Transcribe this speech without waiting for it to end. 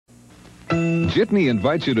Jitney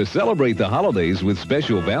invites you to celebrate the holidays with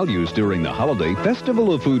special values during the Holiday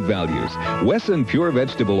Festival of Food Values. Wesson Pure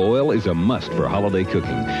Vegetable Oil is a must for holiday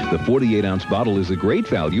cooking. The 48-ounce bottle is a great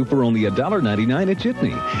value for only $1.99 at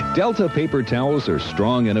Jitney. Delta paper towels are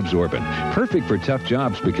strong and absorbent, perfect for tough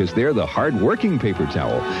jobs because they're the hard-working paper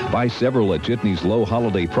towel. Buy several at Jitney's low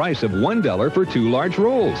holiday price of $1 for 2 large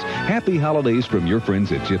rolls. Happy holidays from your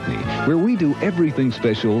friends at Jitney, where we do everything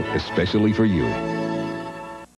special, especially for you.